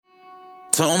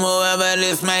To whoever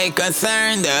this may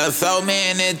concern, there are so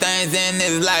many things in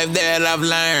this life that I've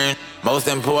learned. Most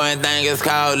important thing is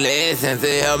called listen to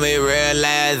help me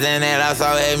realize, and it also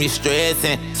help me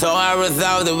stressing. So I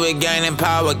resolved it with gaining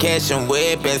power, catching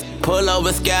weapons. Pull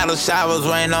over, scatter showers,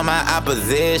 rain on my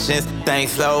oppositions.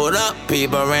 Things slowed up,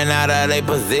 people ran out of their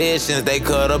positions. They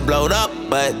could've blowed up,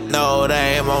 but no,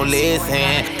 they won't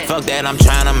listen. Fuck that, I'm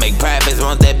tryna make profits,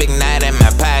 want that big night in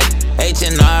my pocket.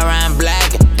 H&R, I'm black,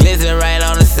 glisten right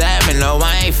on the side. Me no,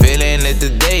 I ain't feeling it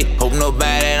today. Hope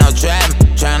nobody don't try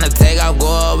me. Tryna take off, go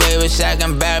away, wish I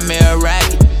can buy me a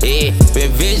rocket. Yeah,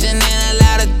 been visioning a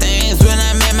lot of things when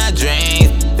I'm in my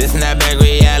dreams. This not back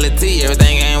reality,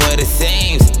 everything ain't what it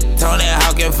seems. Tony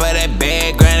Hawking for that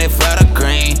bag, granted for the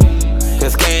cream.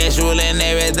 Cause cash ruling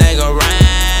everything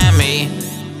around me.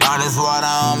 All this water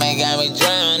on me got me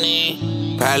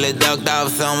drowning. Probably ducked off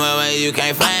somewhere where you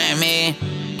can't find me.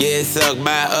 Get sucked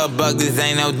by a buck, this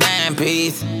ain't no dime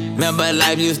piece. Remember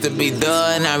life used to be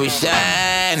dull, now we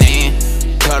shining.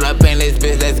 Caught up in this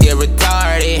bitch, let's get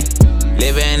retarded.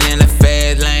 Living in the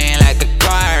fast lane like a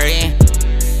Cardi.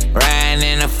 Riding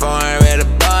in the foreign with a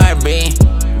Barbie.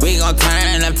 We gon'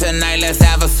 turn up tonight, let's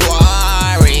have a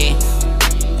soiree.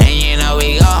 And you know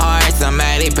we go hard,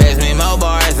 somebody pass me more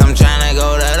bars. I'm tryna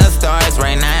go to the stars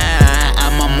right now.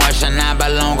 I'm a Martian, I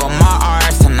belong on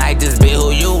Mars. Tonight just be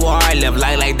who you are, live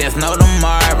life like there's no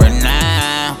tomorrow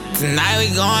now. Tonight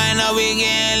we going up, we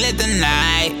getting lit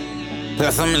tonight.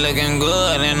 Plus I'm looking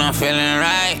good and I'm feeling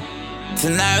right.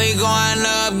 Tonight we going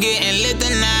up, getting lit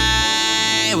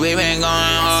tonight. We been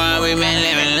going hard, we been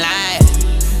living life.